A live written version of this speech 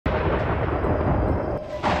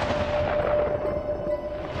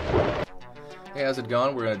Hey, how's it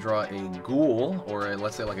going? We're going to draw a ghoul, or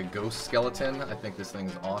let's say like a ghost skeleton. I think this thing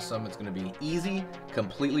is awesome. It's going to be easy,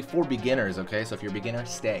 completely for beginners, okay? So if you're a beginner,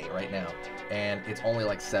 stay right now. And it's only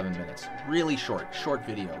like 7 minutes. Really short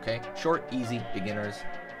video, okay? Short, easy, beginners,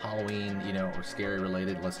 Halloween, you know, or scary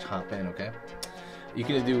related. Let's hop in, okay? You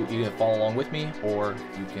can follow along with me, or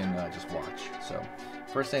you can just watch. So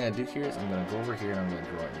first thing I do here is I'm going to go over here and I'm going to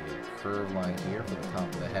draw a curved line here for the top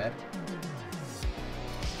of the head.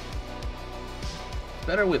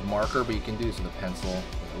 Better with marker, but you can do this with a pencil.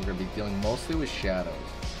 We're going to be dealing mostly with shadows.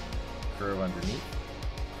 Curve underneath.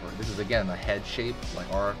 This is again a head shape,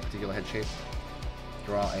 like our particular head shape.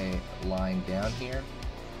 Draw a line down here,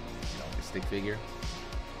 like a stick figure.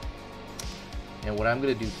 And what I'm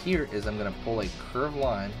going to do here is I'm going to pull a curved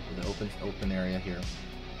line with an open area here.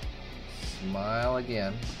 Smile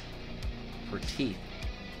again for teeth.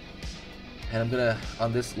 And I'm going to,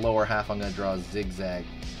 on this lower half, I'm going to draw a zigzag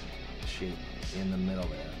shape in the middle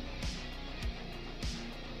there.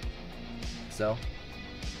 So,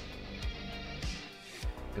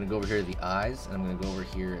 I'm going to go over here to the eyes, and I'm going to go over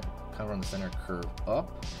here, kind of around the center, curve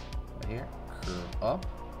up, right here, curve up,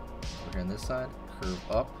 over here on this side, curve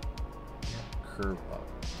up, curve up.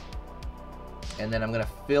 And then I'm going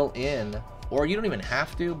to fill in, or you don't even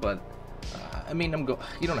have to, but, I mean,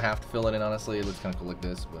 you don't have to fill it in, honestly. It looks kind of cool like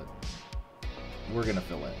this, but we're going to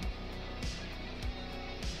fill in.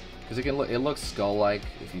 Because it looks skull-like.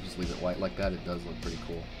 If you just leave it white like that, it does look pretty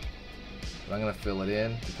cool. But I'm going to fill it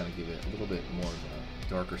in to kind of give it a little bit more of a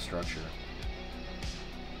darker structure.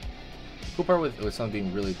 The cool part with something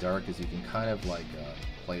being really dark is you can kind of like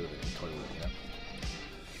play with it and toy with it, you know?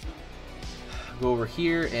 Go over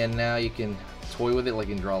here, and now you can toy with it, like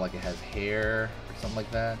you can draw like it has hair or something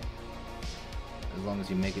like that. As long as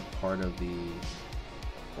you make it part of the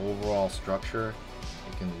overall structure,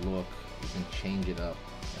 it can look, you can change it up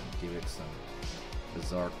and give it some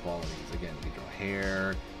bizarre qualities. Again, you can draw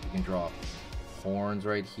hair, you can draw horns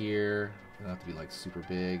right here. They don't have to be like super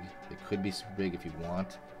big. They could be super big if you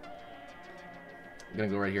want. I'm gonna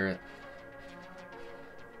go right here at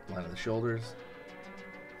line of the shoulders.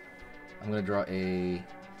 I'm gonna draw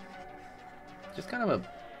just kind of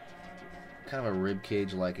a rib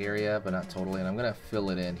cage like area, but not totally, and I'm gonna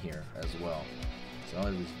fill it in here as well. So I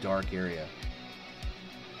have this dark area.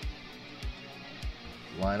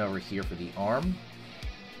 Line over here for the arm.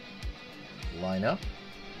 Line up.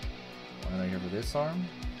 Line right here for this arm.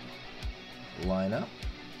 Line up.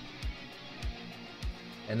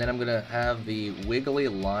 And then I'm going to have the wiggly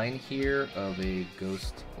line here of a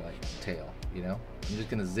ghost-like tail, you know? I'm just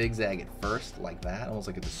going to zigzag it first like that, almost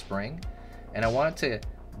like it's a spring. And I want it to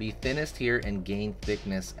be thinnest here and gain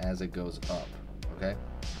thickness as it goes up, okay?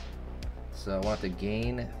 So I want it to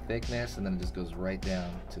gain thickness, and then it just goes right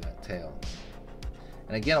down to that tail.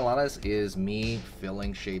 And again, a lot of this is me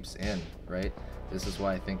filling shapes in, right? This is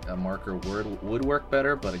why I think a marker would work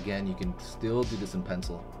better, but again, you can still do this in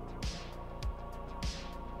pencil.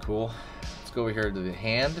 Cool. Let's go over here to the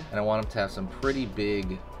hand, and I want them to have some pretty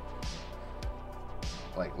big,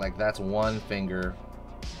 like that's one finger,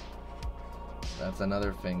 that's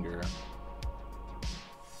another finger,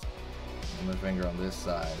 another finger on this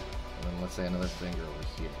side, and then let's say another finger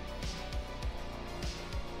over here.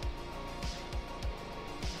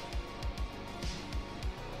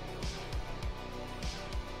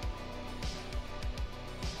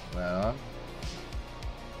 Right on.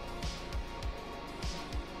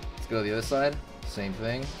 Let's go to the other side. Same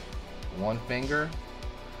thing. One finger.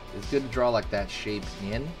 It's good to draw like that shape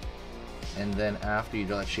in, and then after you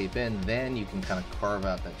draw that shape in, then you can kind of carve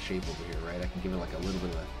out that shape over here, right? I can give it like a little bit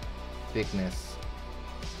of a thickness,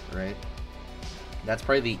 right? That's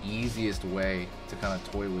probably the easiest way to kind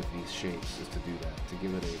of toy with these shapes, is to do that, to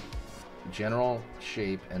give it a general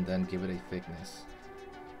shape and then give it a thickness.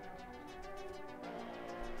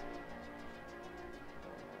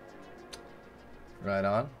 Right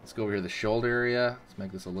on. Let's go over here to the shoulder area. Let's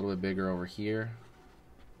make this a little bit bigger over here.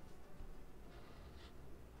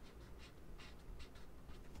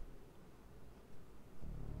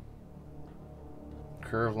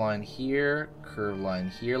 Curve line here,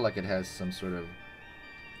 like it has some sort of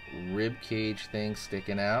rib cage thing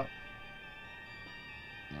sticking out.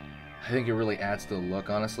 I think it really adds to the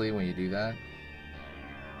look, honestly, when you do that.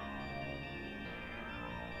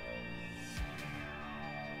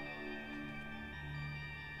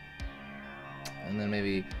 And then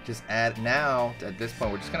maybe just add, now at this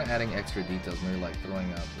point we're just kind of adding extra details, maybe like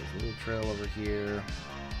throwing out this little trail over here.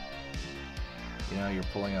 You know, you're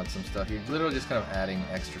pulling out some stuff. You're literally just kind of adding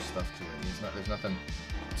extra stuff to it. There's nothing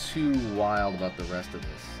too wild about the rest of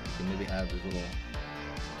this. You can maybe add these little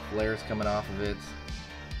flares coming off of it.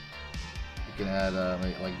 You can add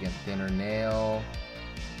like again, thinner nail.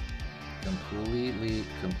 Completely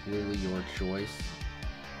your choice.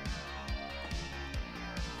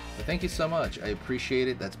 But thank you so much. I appreciate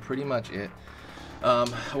it. That's pretty much it.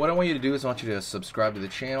 What I want you to do is I want you to subscribe to the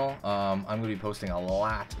channel. I'm going to be posting a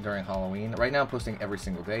lot during Halloween. Right now I'm posting every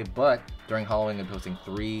single day, but during Halloween I'm posting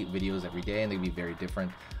 3 videos every day, and they're going to be very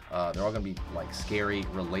different. They're all going to be like scary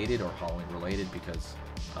related or Halloween related because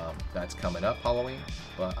that's coming up, Halloween.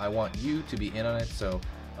 But I want you to be in on it, so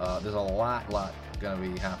there's a lot going to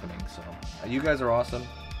be happening. So you guys are awesome.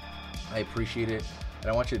 I appreciate it. And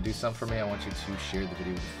I want you to do something for me. I want you to share the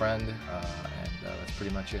video with a friend, and that's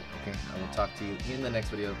pretty much it. Okay, I will talk to you in the next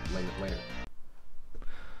video later.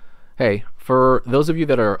 Hey, for those of you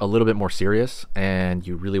that are a little bit more serious and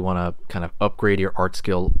you really want to kind of upgrade your art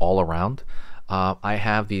skill all around, I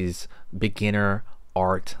have these beginner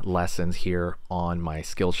art lessons here on my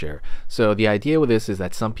Skillshare. So the idea with this is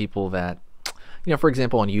that some people that, you know, for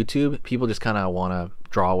example, on YouTube, people just kind of want to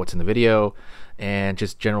draw what's in the video and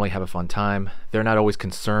just generally have a fun time. They're not always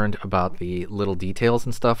concerned about the little details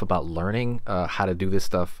and stuff about learning how to do this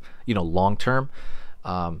stuff, you know, long term.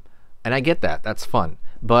 And I get that. That's fun.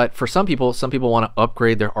 But for some people want to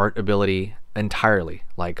upgrade their art ability entirely,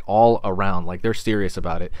 like all around, like they're serious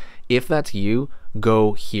about it. If that's you,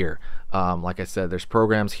 go here. Like I said, there's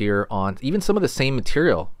programs here on even some of the same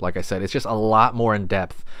material. Like I said, it's just a lot more in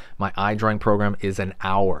depth. My eye drawing program is an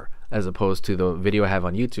hour as opposed to the video I have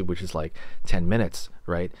on YouTube, which is like 10 minutes,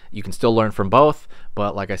 right? You can still learn from both,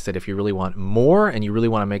 but like I said, if you really want more and you really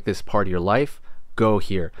want to make this part of your life, go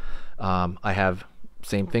here. I have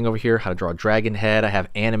same thing over here, how to draw a dragon head. I have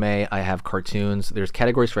anime, I have cartoons. There's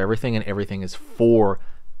categories for everything, and everything is for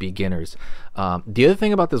beginners. The other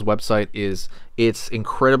thing about this website is it's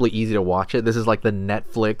incredibly easy to watch it. This is like the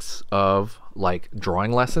Netflix of like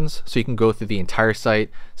drawing lessons, so you can go through the entire site,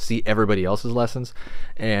 see everybody else's lessons.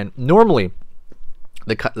 And normally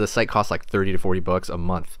the site costs like 30 to 40 bucks a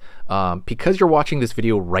month. Because you're watching this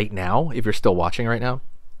video right now, if you're still watching right now,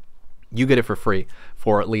 you get it for free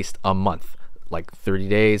for at least a month. Like 30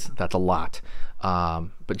 days, that's a lot.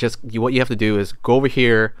 But just what you have to do is go over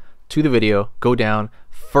here to the video, go down,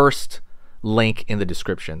 first link in the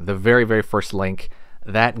description, the very first link,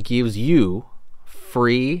 that gives you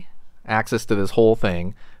free access to this whole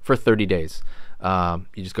thing for 30 days.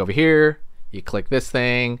 You just go over here, you click this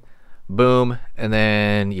thing, boom, and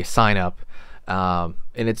then you sign up. And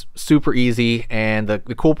it's super easy, and the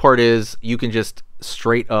cool part is you can just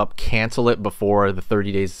straight up cancel it before the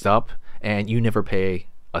 30 days is up, and you never pay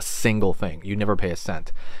a single thing. You never pay a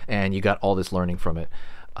cent, and you got all this learning from it.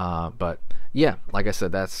 But yeah, like I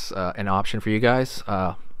said, that's an option for you guys.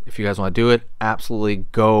 If you guys want to do it, absolutely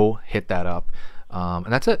go hit that up.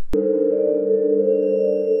 And that's it.